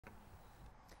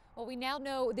Well, we now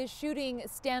know this shooting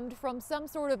stemmed from some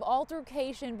sort of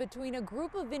altercation between a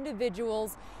group of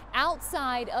individuals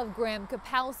outside of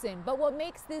Graham-Kapowsin. But what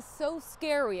makes this so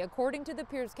scary, according to the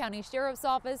Pierce County Sheriff's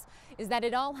Office, is that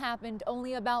it all happened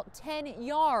only about 10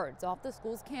 yards off the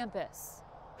school's campus.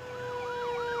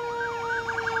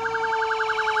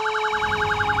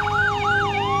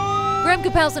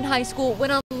 Graham-Kapowsin High School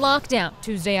went on lockdown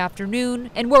Tuesday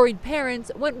afternoon, and worried parents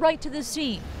went right to the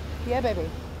scene. Yeah, baby.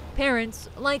 Parents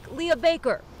like Leah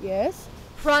Baker. Yes?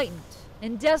 Frightened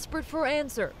and desperate for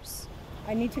answers.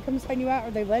 I need to come sign you out. Are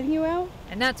they letting you out?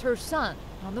 And that's her son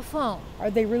on the phone.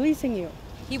 Are they releasing you?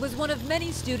 He was one of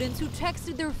many students who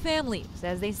texted their families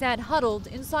as they sat huddled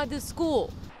inside the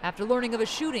school after learning of a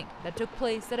shooting that took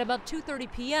place at about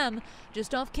 2:30 p.m.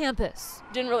 just off campus.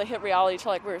 Didn't really hit reality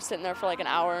till we were sitting there for an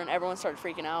hour and everyone started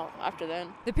freaking out after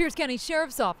then. The Pierce County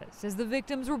Sheriff's Office says the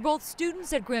victims were both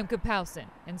students at Graham-Kapowsin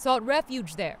and sought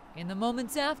refuge there in the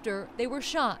moments after they were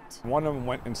shot. One of them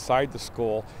went inside the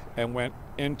school and went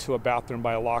into a bathroom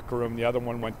by a locker room. The other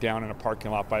one went down in a parking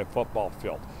lot by a football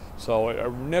field. So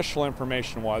initial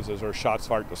information was there were shots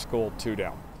fired at the school, 2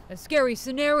 down. A scary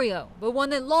scenario, but one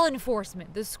that law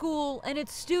enforcement, the school, and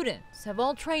its students have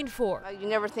all trained for. You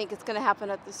never think it's going to happen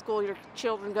at the school your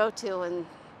children go to, and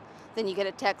then you get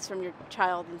a text from your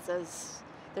child and says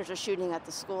there's a shooting at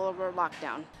the school over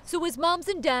lockdown. So as moms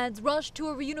and dads rushed to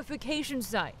a reunification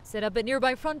site set up at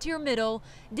nearby Frontier Middle,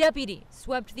 deputies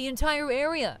swept the entire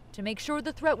area to make sure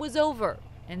the threat was over,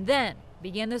 and then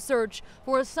began the search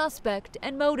for a suspect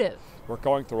and motive. We're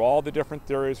going through all the different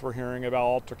theories we're hearing about: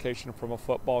 altercation from a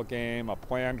football game, a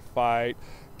planned fight,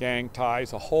 gang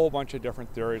ties, a whole bunch of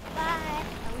different theories.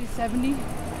 At least 70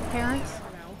 parents.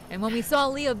 And when we saw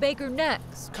Leah Baker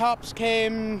next, cops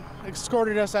came,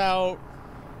 escorted us out,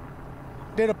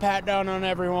 did a pat down on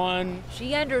everyone.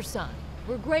 She and her son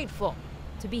were grateful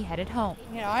to be headed home.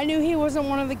 Yeah, I knew he wasn't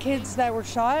one of the kids that were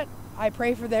shot. I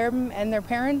pray for them and their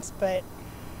parents, but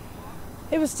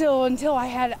it was still, until I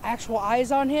had actual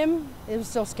eyes on him, it was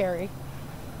still scary.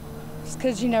 Just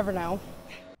because you never know.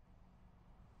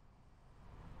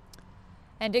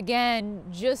 And again,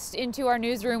 just into our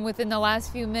newsroom within the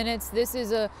last few minutes, this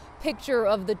is a picture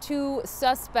of the 2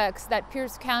 suspects that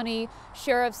Pierce County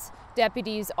Sheriff's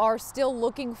deputies are still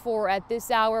looking for at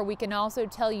this hour. We can also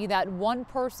tell you that one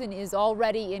person is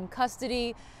already in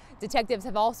custody. Detectives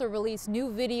have also released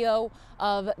new video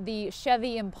of the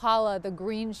Chevy Impala, the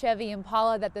green Chevy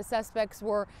Impala, that the suspects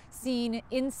were seen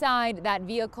inside that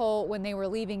vehicle when they were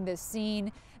leaving this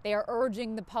scene. They are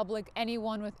urging the public,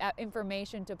 anyone with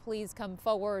information, to please come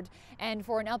forward. And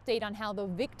for an update on how the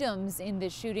victims in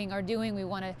this shooting are doing, we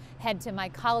want to head to my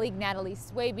colleague Natalie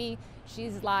Swaby.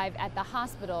 She's live at the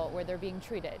hospital where they're being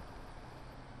treated.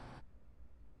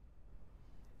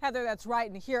 Heather, that's right.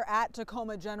 And here at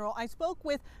Tacoma General, I spoke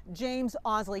with James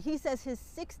Osley. He says his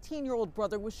 16-year-old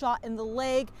brother was shot in the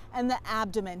leg and the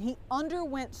abdomen. He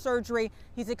underwent surgery.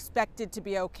 He's expected to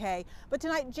be okay. But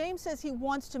tonight, James says he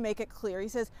wants to make it clear. He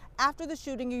says after the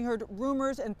shooting, he heard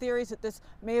rumors and theories that this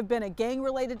may have been a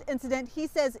gang-related incident. He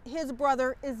says his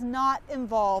brother is not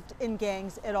involved in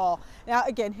gangs at all. Now,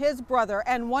 again, his brother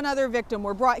and one other victim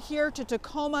were brought here to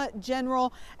Tacoma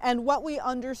General. And what we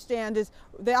understand is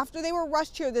that after they were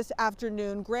rushed here this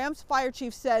afternoon, Graham's fire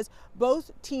chief says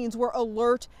both teens were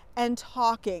alert and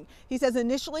talking. He says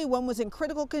initially one was in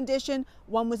critical condition,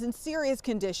 one was in serious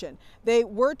condition. They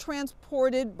were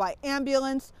transported by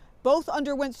ambulance. Both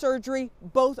underwent surgery.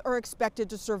 Both are expected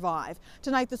to survive.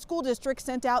 Tonight, the school district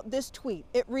sent out this tweet.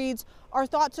 It reads, "Our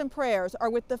thoughts and prayers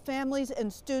are with the families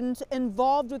and students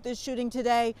involved with this shooting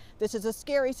today. This is a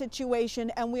scary situation,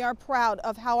 and we are proud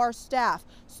of how our staff,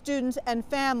 students, and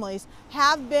families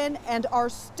have been and are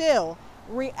still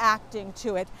reacting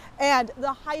to it." And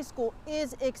the high school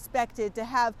is expected to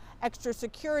have extra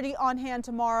security on hand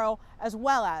tomorrow, as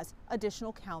well as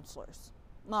additional counselors.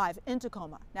 Live in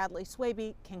Tacoma, Natalie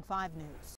Swaby, King 5 News.